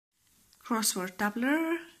Crossword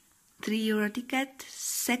doubler, €3 ticket,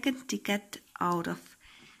 second ticket out of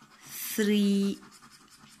 3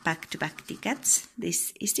 back-to-back tickets.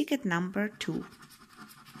 This is ticket number 2.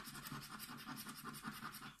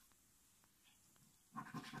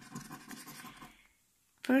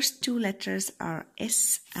 First 2 letters are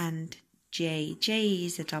S and J. J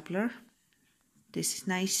is a doubler. This is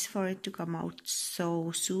nice for it to come out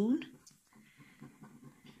so soon.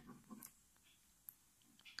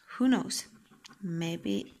 Who knows?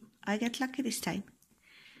 Maybe I get lucky this time.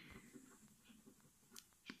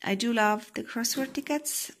 I do love the crossword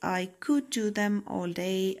tickets. I could do them all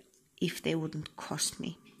day if they wouldn't cost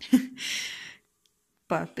me.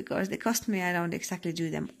 But because they cost me, I don't exactly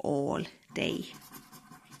do them all day.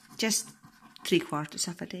 Just 3/4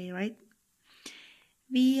 of a day, right?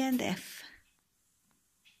 V and F.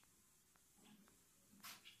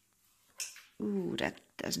 Ooh, that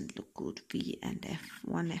doesn't look good. V and F.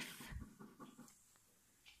 1 F.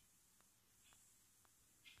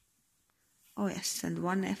 Oh yes, and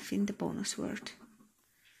 1 F in the bonus word.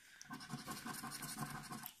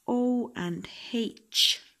 O and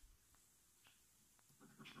H.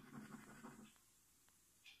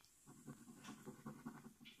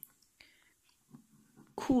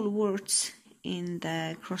 Cool words in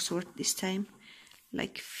the crossword this time,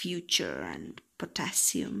 like future and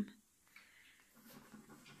potassium.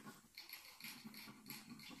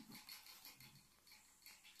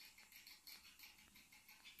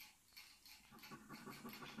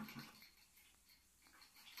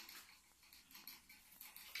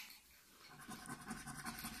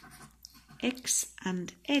 X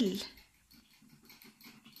and L.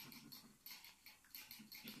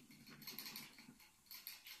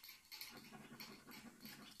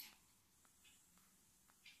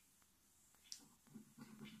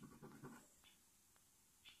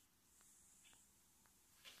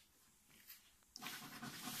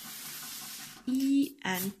 E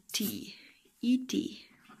and T. E.T.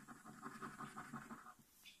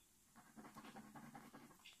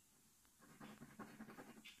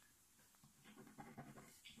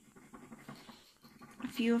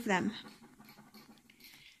 A few of them.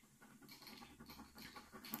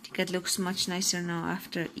 Ticket looks much nicer now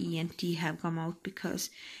after E and T have come out, because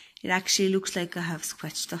it actually looks like I have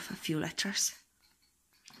scratched off a few letters.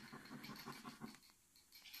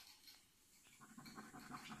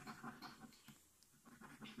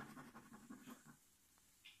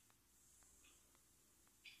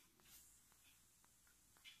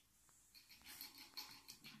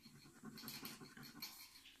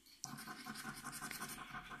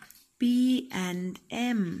 B and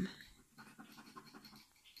M.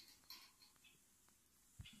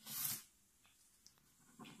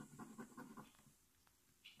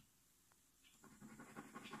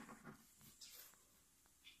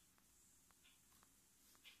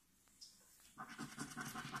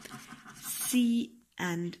 C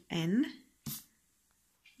and N.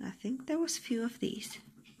 I think there was a few of these.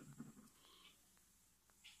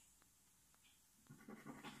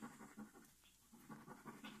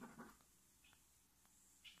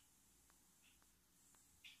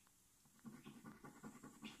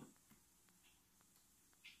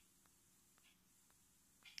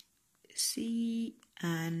 C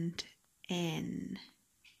and N.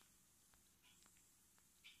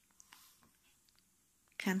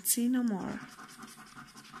 Can't see no more.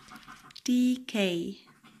 D, K.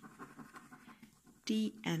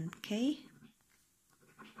 D and K.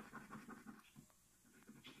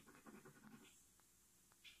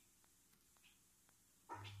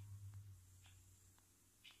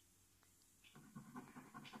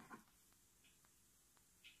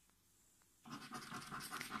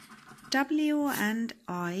 W and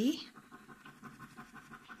I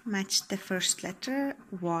match the first letter,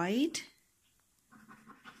 wide.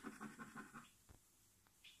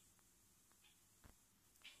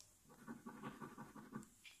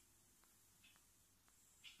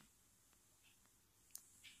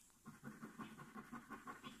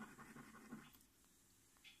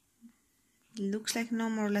 Looks like no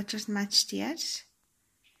more letters matched yet.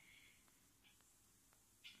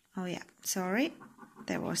 Oh yeah, sorry.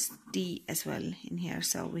 There was D as well in here,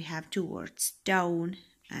 so we have 2 words, down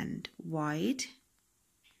and wide.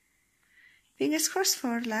 Fingers crossed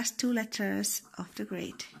for the last 2 letters of the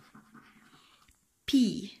grade.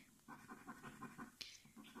 P.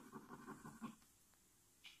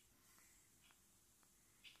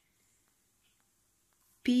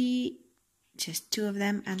 P, just 2 of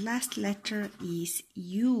them, and last letter is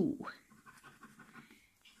U.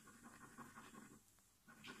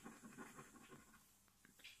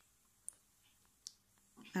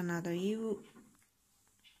 Another U.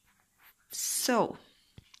 So,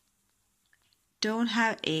 don't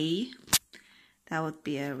have A. That would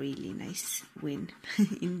be a really nice win,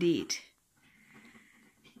 indeed.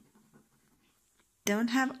 Don't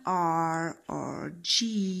have R or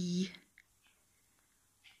G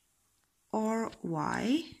or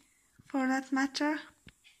Y for that matter.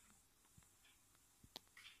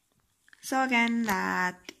 So again,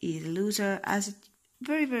 that is a loser, as it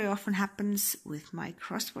very often happens with my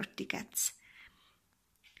crossword tickets.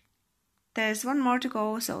 There's one more to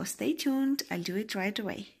go, so stay tuned, I'll do it right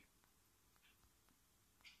away.